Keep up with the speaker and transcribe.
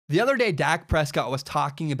The other day, Dak Prescott was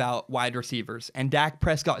talking about wide receivers, and Dak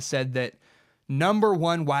Prescott said that number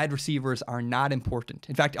one wide receivers are not important.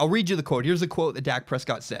 In fact, I'll read you the quote. Here's a quote that Dak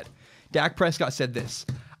Prescott said. Dak Prescott said this: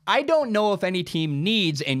 "I don't know if any team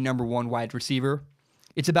needs a number one wide receiver.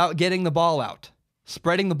 It's about getting the ball out,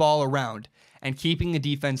 spreading the ball around, and keeping the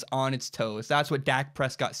defense on its toes." That's what Dak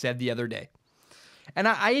Prescott said the other day. And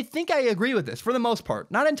I think I agree with this for the most part.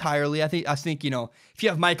 Not entirely. I think, if you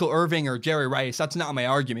have Michael Irving or Jerry Rice, that's not my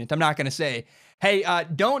argument. I'm not going to say, hey,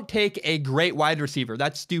 don't take a great wide receiver.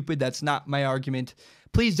 That's stupid. That's not my argument.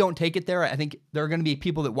 Please don't take it there. I think there are going to be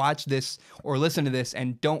people that watch this or listen to this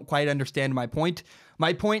and don't quite understand my point.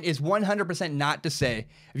 My point is 100% not to say,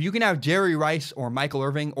 if you can have Jerry Rice or Michael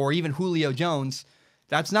Irving or even Julio Jones,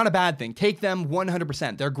 that's not a bad thing. Take them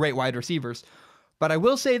 100%. They're great wide receivers. But I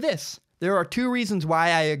will say this. There are two reasons why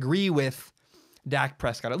I agree with Dak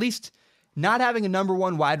Prescott. At least not having a number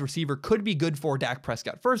one wide receiver could be good for Dak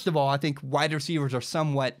Prescott. First of all, I think wide receivers are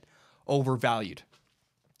somewhat overvalued.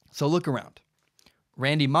 So look around.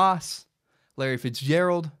 Randy Moss, Larry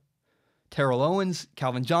Fitzgerald, Terrell Owens,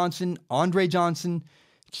 Calvin Johnson, Andre Johnson,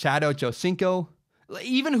 Chad Ochocinco,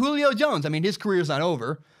 even Julio Jones. I mean, his career's not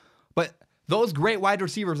over. But those great wide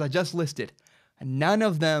receivers I just listed, none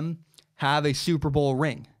of them have a Super Bowl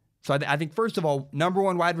ring. So I think, first of all, number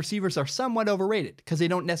one wide receivers are somewhat overrated because they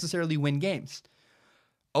don't necessarily win games.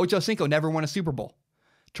 Ocho Cinco never won a Super Bowl.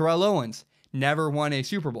 Terrell Owens never won a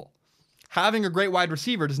Super Bowl. Having a great wide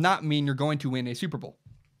receiver does not mean you're going to win a Super Bowl.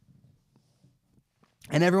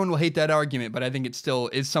 And everyone will hate that argument, but I think it still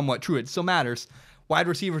is somewhat true. It still matters. Wide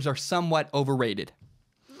receivers are somewhat overrated.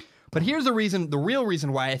 But here's the real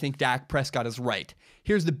reason why I think Dak Prescott is right.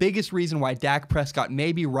 Here's the biggest reason why Dak Prescott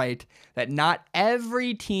may be right, that not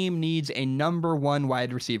every team needs a number one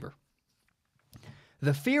wide receiver.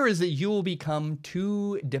 The fear is that you will become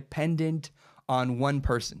too dependent on one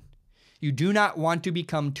person. You do not want to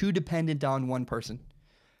become too dependent on one person.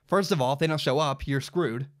 First of all, if they don't show up, you're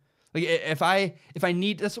screwed. Like if I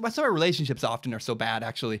need, that's why relationships often are so bad,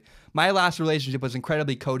 actually. My last relationship was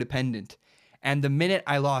incredibly codependent. And the minute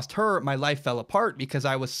I lost her, my life fell apart because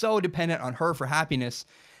I was so dependent on her for happiness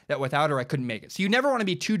that without her, I couldn't make it. So you never want to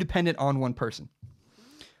be too dependent on one person.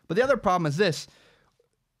 But the other problem is this.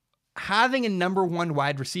 Having a number one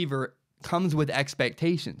wide receiver comes with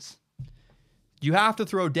expectations. You have to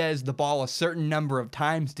throw Dez the ball a certain number of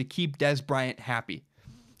times to keep Dez Bryant happy.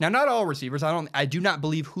 Now, not all receivers. I do not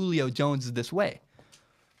believe Julio Jones is this way.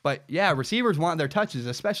 But yeah, receivers want their touches,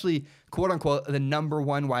 especially, quote unquote, the number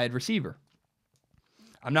one wide receiver.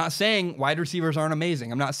 I'm not saying wide receivers aren't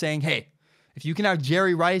amazing. I'm not saying, hey, if you can have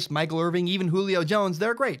Jerry Rice, Michael Irving, even Julio Jones,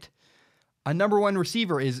 they're great. A number one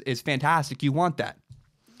receiver is fantastic. You want that.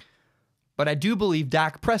 But I do believe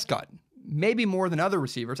Dak Prescott, maybe more than other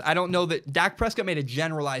receivers. I don't know that Dak Prescott made a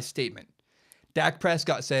generalized statement. Dak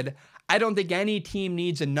Prescott said, I don't think any team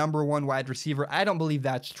needs a number one wide receiver. I don't believe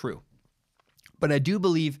that's true. But I do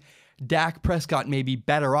believe Dak Prescott may be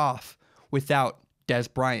better off without Dez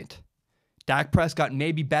Bryant. Dak Prescott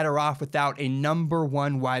may be better off without a number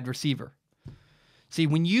one wide receiver. See,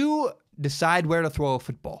 when you decide where to throw a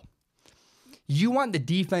football, you want the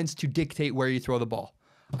defense to dictate where you throw the ball.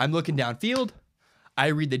 I'm looking downfield. I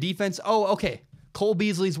read the defense. Oh, okay. Cole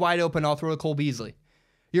Beasley's wide open. I'll throw to Cole Beasley.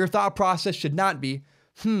 Your thought process should not be,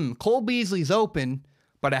 Cole Beasley's open,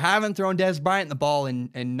 but I haven't thrown Dez Bryant the ball in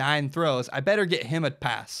 9 throws. I better get him a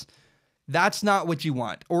pass. That's not what you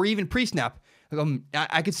want. Or even pre-snap.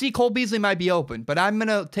 I could see Cole Beasley might be open, but I'm going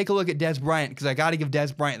to take a look at Dez Bryant because I got to give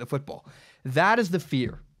Dez Bryant the football. That is the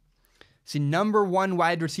fear. See, number one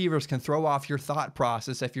wide receivers can throw off your thought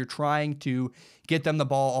process if you're trying to get them the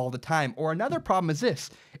ball all the time. Or another problem is this.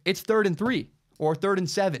 It's 3rd and 3 or 3rd and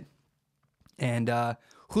 7. And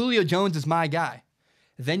Julio Jones is my guy.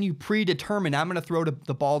 Then you predetermine I'm going to throw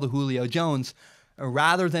the ball to Julio Jones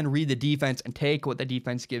rather than read the defense and take what the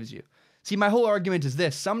defense gives you. See, my whole argument is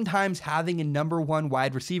this. Sometimes having a number one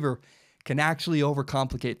wide receiver can actually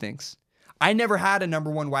overcomplicate things. I never had a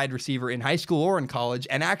number one wide receiver in high school or in college,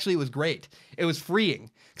 and actually it was great. It was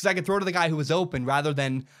freeing because I could throw to the guy who was open rather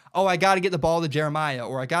than, oh, I got to get the ball to Jeremiah,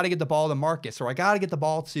 or I got to get the ball to Marcus, or I got to get the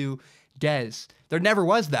ball to Dez. There never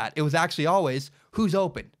was that. It was actually always, who's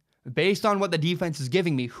open? Based on what the defense is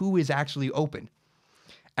giving me, who is actually open?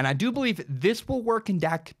 And I do believe this will work in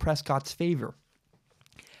Dak Prescott's favor.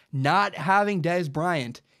 Not having Dez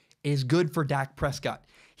Bryant is good for Dak Prescott.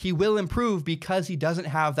 He will improve because he doesn't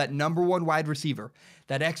have that number one wide receiver,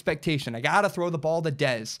 that expectation. I got to throw the ball to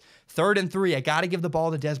Dez. 3rd and 3, I got to give the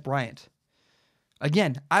ball to Dez Bryant.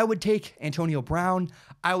 Again, I would take Antonio Brown.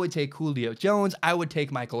 I would take Julio Jones. I would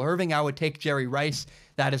take Michael Irving. I would take Jerry Rice.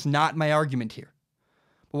 That is not my argument here.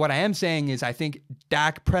 But what I am saying is I think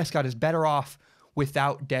Dak Prescott is better off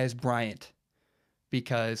without Dez Bryant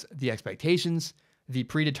because the expectations, the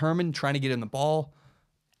predetermined trying to get in the ball,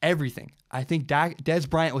 everything. I think Dez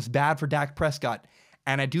Bryant was bad for Dak Prescott,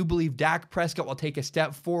 and I do believe Dak Prescott will take a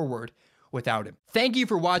step forward without him. Thank you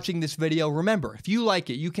for watching this video. Remember, if you like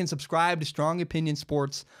it, you can subscribe to Strong Opinion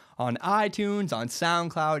Sports on iTunes, on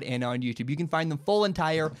SoundCloud, and on YouTube. You can find the full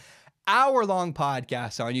entire hour-long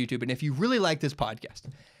podcast on YouTube. And if you really like this podcast,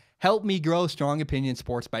 help me grow Strong Opinion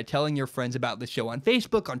Sports by telling your friends about the show on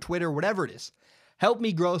Facebook, on Twitter, whatever it is. Help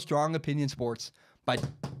me grow Strong Opinion Sports by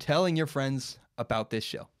telling your friends about this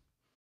show.